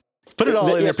 hours. Put it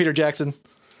all in there, Peter Jackson.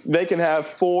 They can have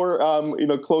 4,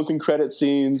 closing credit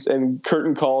scenes and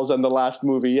curtain calls on the last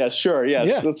movie. Yes, sure.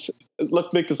 Yes. Yeah.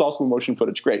 Let's make this all slow motion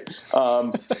footage. Great.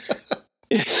 That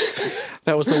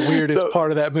was the weirdest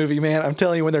part of that movie, man. I'm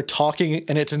telling you, when they're talking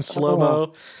and it's in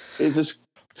slow-mo. It was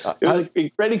a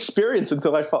great experience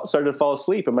until I started to fall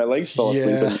asleep and my legs fell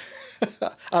asleep.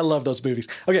 I love those movies.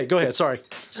 Okay, go ahead. Sorry.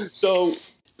 So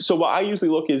what I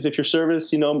usually look is, if your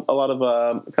service, a lot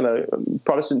of kind of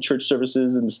Protestant church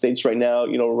services in the States right now,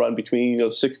 run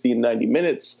between 60 and 90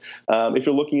 minutes. If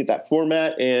you're looking at that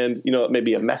format, and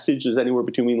maybe a message is anywhere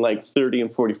between like 30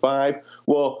 and 45.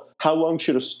 Well, how long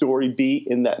should a story be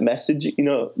in that message?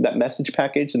 That message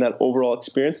package and that overall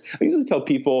experience. I usually tell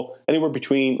people anywhere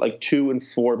between like 2 and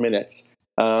 4 minutes.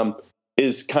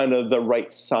 Is kind of the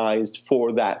right sized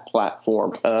for that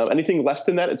platform. Anything less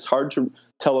than that, it's hard to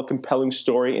tell a compelling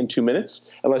story in 2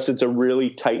 minutes, unless it's a really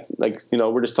tight,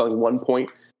 we're just telling one point,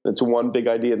 it's one big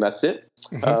idea and that's it.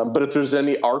 But if there's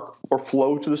any arc or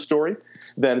flow to the story,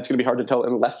 then it's going to be hard to tell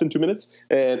in less than 2 minutes.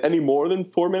 And any more than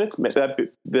 4 minutes,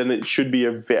 then it should be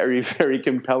a very, very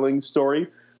compelling story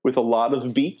with a lot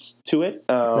of beats to it.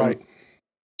 Right.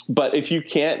 But if you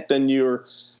can't, then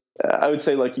I would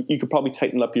say, like, you could probably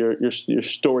tighten up your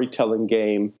storytelling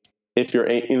game if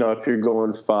you're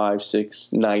going 5,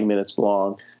 6, 9 minutes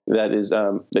long.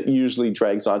 That usually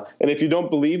drags on. And if you don't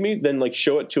believe me, then like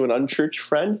show it to an unchurched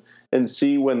friend and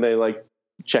see when they like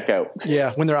check out.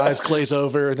 Yeah, when their eyes glaze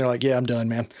over and they're like, "Yeah, I'm done,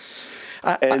 man."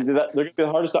 They're going to be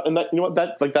the hardest. And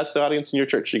that's the audience in your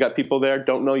church. You got people there,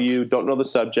 don't know you, don't know the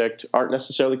subject, aren't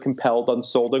necessarily compelled,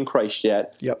 unsold in Christ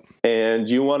yet. Yep. And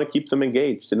you want to keep them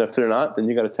engaged. And if they're not, then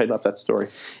you got to tighten up that story.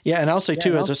 Yeah. And I'll say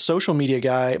too, as a social media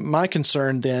guy, my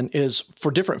concern then is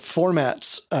for different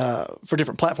formats, for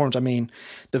different platforms. I mean,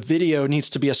 the video needs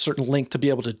to be a certain length to be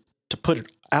able to put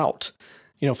it out.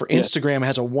 For Instagram, it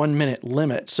has a 1 minute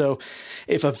limit. So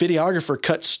if a videographer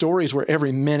cut stories where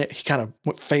every minute he kind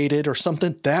of faded or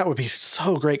something, that would be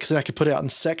so great, because then I could put it out in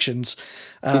sections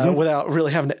without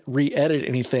really having to re-edit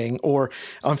anything. Or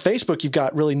on Facebook, you've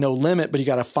got really no limit, but you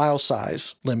got a file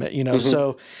size limit,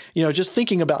 So, just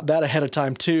thinking about that ahead of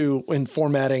time too, in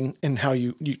formatting and how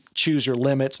you choose your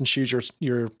limits and choose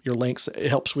your links, it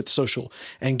helps with social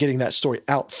and getting that story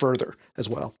out further as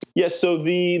well. Yeah, so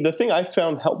the thing I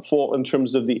found helpful in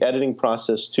terms of the editing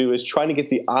process too is trying to get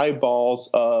the eyeballs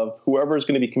of whoever is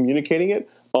going to be communicating it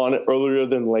on it earlier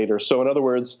than later. So in other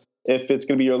words, if it's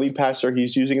going to be your lead pastor,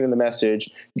 he's using it in the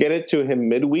message, get it to him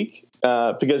midweek,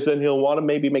 because then he'll want to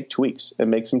maybe make tweaks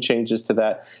and make some changes to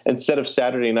that. Instead of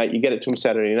Saturday night, you get it to him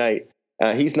Saturday night.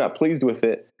 He's not pleased with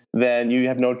it, then you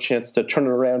have no chance to turn it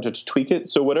around to tweak it.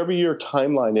 So whatever your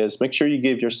timeline is, make sure you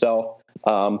give yourself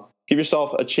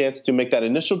a chance to make that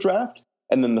initial draft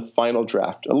and then the final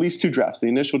draft, at least 2 drafts, the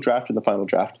initial draft and the final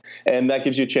draft. And that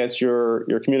gives you a chance, your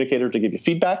communicator, to give you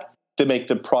feedback, to make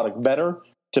the product better,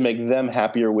 to make them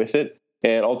happier with it,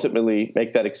 and ultimately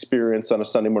make that experience on a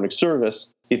Sunday morning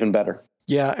service even better.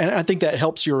 Yeah, and I think that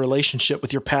helps your relationship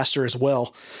with your pastor as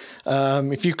well.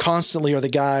 If you constantly are the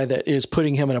guy that is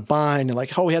putting him in a bind and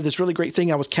like, oh, we had this really great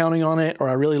thing, I was counting on it, or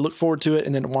I really look forward to it,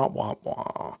 and then wah, wah,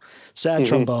 wah, sad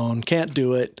trombone, can't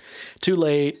do it, too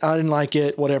late, I didn't like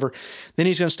it, whatever, then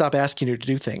he's going to stop asking you to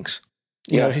do things.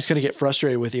 He's going to get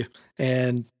frustrated with you,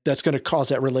 and that's going to cause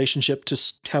that relationship to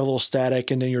have a little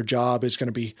static, and then your job is going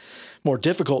to be more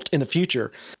difficult in the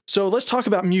future. So let's talk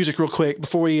about music real quick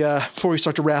before we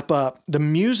start to wrap up. The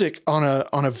music on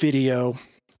a video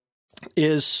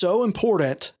is so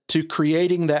important to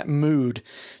creating that mood,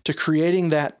 to creating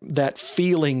that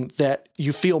feeling that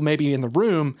you feel maybe in the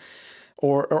room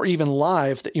or even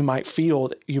live that you might feel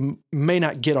that you may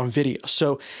not get on video.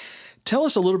 So tell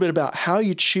us a little bit about how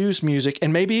you choose music,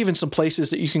 and maybe even some places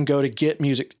that you can go to get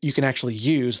music you can actually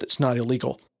use that's not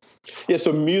illegal. Yeah,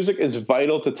 so music is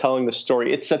vital to telling the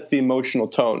story. It sets the emotional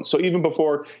tone. So even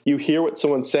before you hear what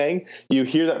someone's saying, you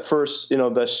hear that first,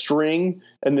 the string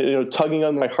and tugging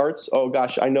on my hearts. Oh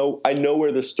gosh, I know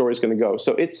where this story is going to go.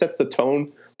 So it sets the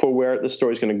tone for where the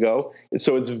story is going to go. And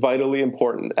so it's vitally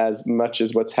important as much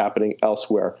as what's happening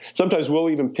elsewhere. Sometimes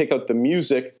we'll even pick out the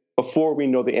music before we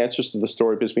know the answers to the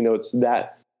story, because we know it's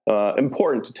that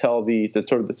important to tell the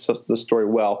story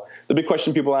well. The big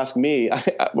question people ask me,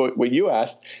 what you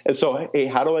asked, is so, hey,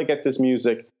 how do I get this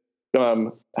music?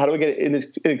 How do I get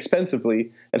it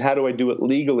inexpensively, and how do I do it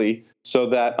legally so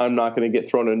that I'm not going to get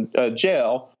thrown in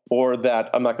jail, or that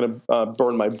I'm not going to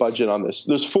burn my budget on this?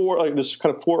 There's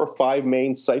kind of 4 or 5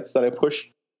 main sites that I push.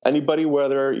 Anybody,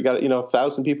 whether you got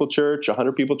 1,000 people church,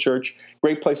 100 people church,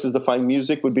 great places to find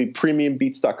music would be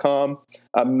premiumbeats.com,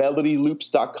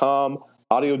 melodyloops.com,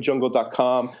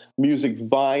 audiojungle.com,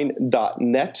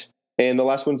 musicvine.net, and the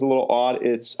last one's a little odd.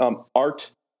 It's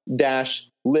art-list.io.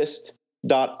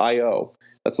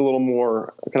 That's a little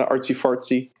more kind of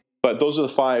artsy-fartsy, but those are the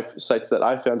 5 sites that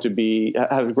I found to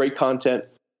have great content,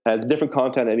 has different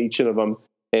content in each of them,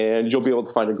 and you'll be able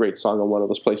to find a great song on one of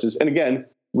those places. And again,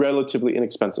 relatively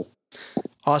inexpensive.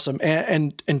 Awesome.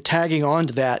 And tagging on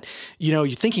to that, you're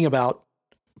thinking about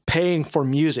paying for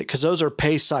music, because those are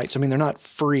pay sites. I mean, they're not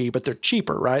free, but they're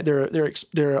cheaper, right? They're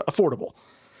affordable.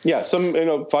 Yeah, some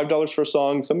 $5 for a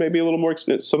song, some maybe a little more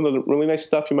expensive. Some of the really nice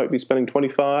stuff you might be spending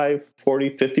 $25,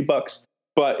 $40, $50,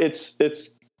 but it's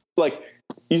like,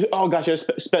 oh gosh, I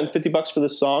spent $50 for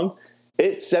this song.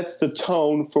 It sets the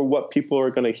tone for what people are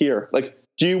going to hear. Like,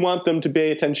 do you want them to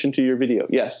pay attention to your video?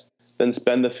 Yes. Then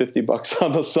spend the $50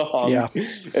 on the song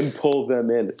and pull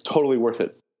them in. Totally worth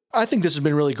it. I think this has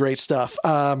been really great stuff.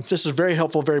 This is very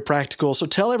helpful, very practical. So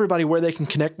tell everybody where they can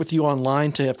connect with you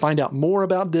online to find out more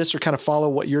about this or kind of follow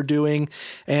what you're doing,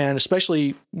 and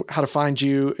especially how to find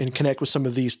you and connect with some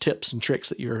of these tips and tricks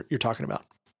that you're talking about.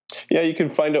 Yeah, you can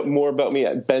find out more about me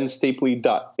at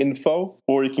benstapley.info,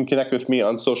 or you can connect with me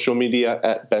on social media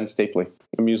at Ben Stapley.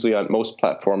 I'm usually on most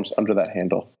platforms under that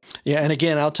handle. Yeah, and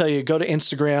again, I'll tell you, go to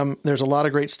Instagram. There's a lot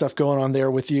of great stuff going on there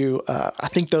with you. I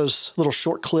think those little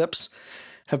short clips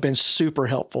have been super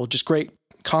helpful. Just great,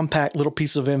 compact little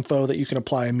pieces of info that you can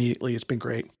apply immediately. It's been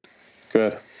great.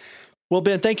 Good. Well,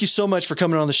 Ben, thank you so much for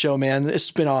coming on the show, man.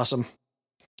 It's been awesome.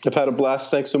 I've had a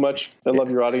blast. Thanks so much. I love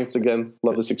your audience again.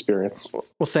 Love this experience. Well,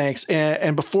 thanks.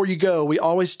 And before you go, we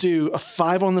always do a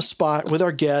 5 on the spot with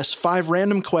our guests, 5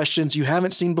 random questions you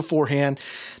haven't seen beforehand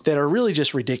that are really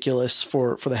just ridiculous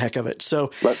for the heck of it. So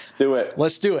let's do it.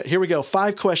 Let's do it. Here we go.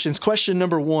 5 questions. Question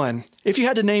number 1. If you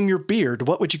had to name your beard,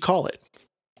 what would you call it?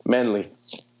 Manly.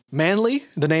 Manly?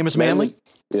 The name is Manly?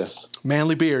 Yes.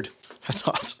 Manly beard. That's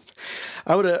awesome.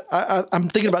 I'm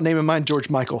thinking about naming mine George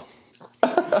Michael.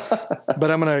 But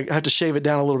I'm going to have to shave it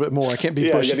down a little bit more. I can't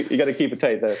be bushy. You got to keep it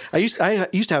tight there. I used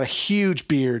to have a huge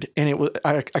beard, and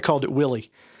I called it Willie.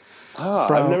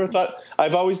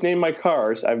 I've always named my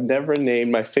cars. I've never named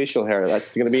my facial hair.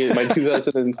 That's going to be my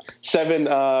 2007,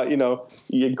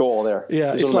 goal there.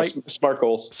 Yeah. It's like smart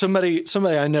goals. Somebody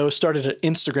I know started an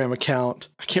Instagram account.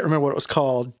 I can't remember what it was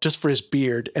called, just for his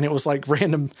beard. And it was like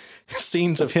random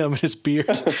scenes of him and his beard.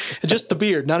 And just the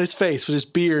beard, not his face, but his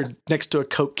beard next to a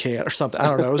Coke can or something. I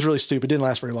don't know. It was really stupid. It didn't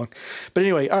last very long. But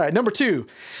anyway, all right. Number 2,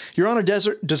 you're on a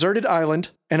deserted island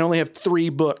and only have 3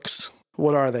 books.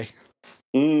 What are they?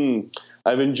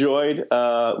 I've enjoyed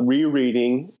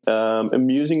rereading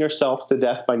Amusing Yourself to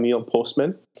Death by Neil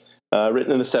Postman,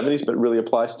 written in the 70s, but really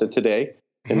applies to today.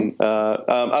 And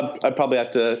I'd probably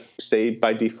have to say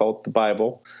by default the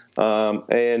Bible.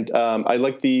 And I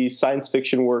like the science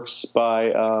fiction works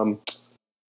by, I'm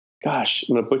going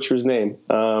to butcher his name.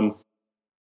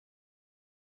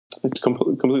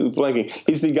 Completely blanking.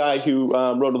 He's the guy who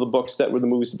wrote all the books that were the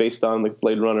movies based on, like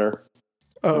Blade Runner.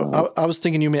 Oh, I was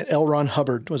thinking you meant L. Ron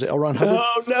Hubbard. Was it L. Ron Hubbard?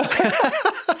 No. Not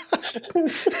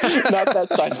that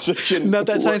science fiction. Not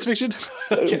that science fiction?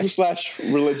 Okay.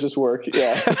 / religious work,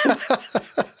 yeah.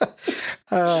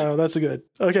 Oh, that's good.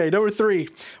 Okay, number 3.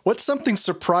 What's something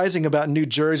surprising about New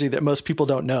Jersey that most people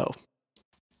don't know?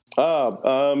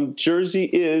 Jersey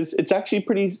it's actually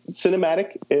pretty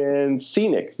cinematic and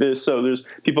scenic. There's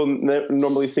people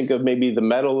normally think of maybe the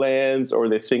Meadowlands, or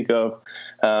they think of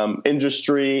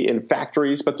industry and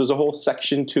factories, but there's a whole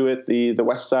section to it, the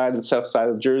west side and south side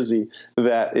of Jersey,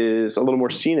 that is a little more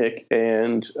scenic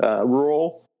and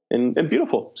rural and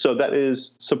beautiful. So that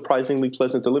is surprisingly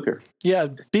pleasant to live here. Yeah,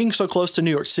 being so close to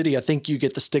New York City, I think you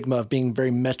get the stigma of being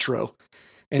very metro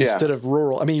instead of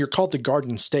rural. I mean, you're called the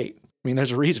Garden State. I mean,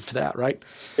 there's a reason for that, right?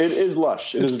 It is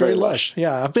lush. It's very lush.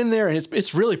 Yeah, I've been there, and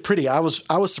it's really pretty. I was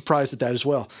surprised at that as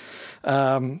well.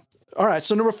 All right,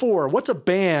 so number 4, what's a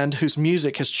band whose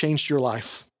music has changed your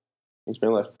life? Changed my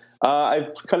life.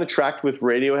 I've kind of tracked with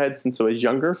Radiohead since I was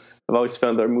younger. I've always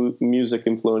found their music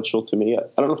influential to me. I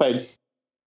don't know if I'd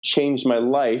changed my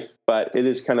life, but it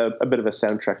is kind of a bit of a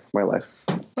soundtrack for my life.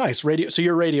 Nice. So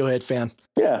you're a Radiohead fan.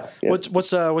 Yeah.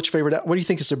 What's your favorite? What do you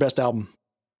think is their best album?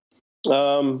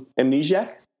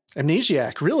 Amnesiac.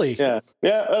 Amnesiac, really? Yeah.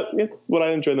 It's what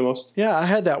I enjoy the most. Yeah, I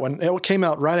had that one. It came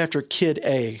out right after Kid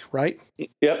A, right?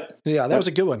 Yep. Yeah, that was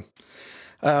a good one.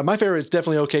 My favorite is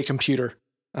definitely OK Computer.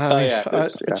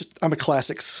 I'm a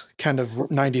classics kind of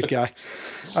 90s guy.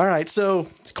 All right, so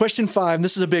question 5.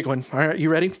 This is a big one. All right, you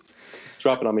ready?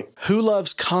 Drop it on me. Who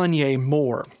loves Kanye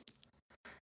more,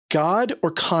 God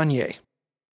or Kanye?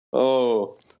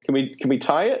 Oh, can we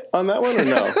tie it on that one or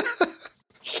no?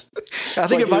 I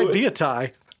think it might be a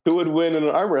tie. Who would win in an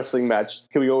arm wrestling match?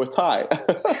 Can we go with tie?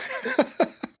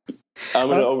 I'm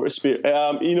going to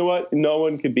overspear. You know what? No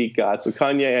one could beat God. So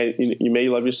Kanye, you may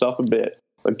love yourself a bit,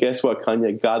 but guess what,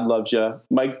 Kanye? God loves you.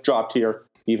 Mic dropped here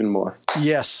even more.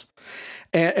 Yes,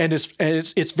 and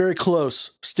it's very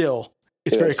close still.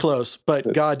 It's very close,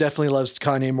 but God definitely loves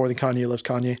Kanye more than Kanye loves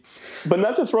Kanye. But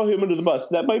not to throw him under the bus.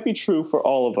 That might be true for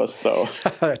all of us, though.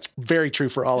 That's very true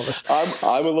for all of us.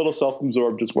 I'm a little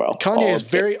self-absorbed as well. Kanye is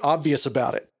very obvious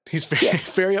about it. He's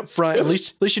very upfront. At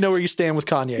least you know where you stand with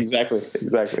Kanye. Exactly.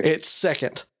 It's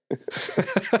second.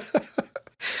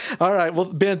 All right.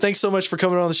 Well, Ben, thanks so much for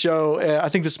coming on the show. I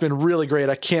think this has been really great.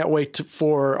 I can't wait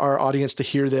for our audience to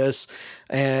hear this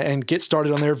and get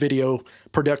started on their video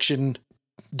production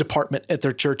department at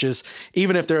their churches,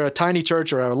 even if they're a tiny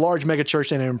church or a large mega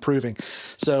church and improving.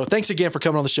 So thanks again for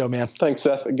coming on the show, man. Thanks,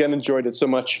 Seth. Again, enjoyed it so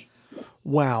much.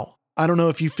 Wow. I don't know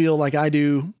if you feel like I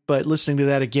do, but listening to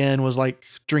that again was like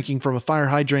drinking from a fire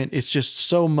hydrant. It's just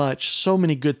so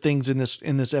many good things in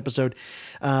this episode.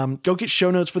 Go get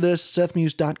show notes for this,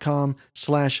 SethMuse.com/90,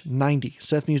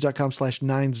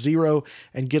 SethMuse.com/90,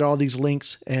 and get all these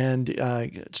links and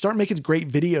start making great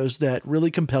videos that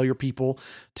really compel your people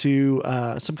to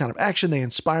some kind of action. They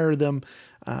inspire them,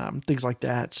 things like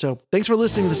that. So thanks for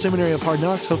listening to the Seminary of Hard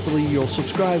Knocks. Hopefully you'll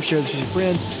subscribe, share this with your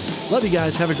friends. Love you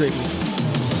guys. Have a great week.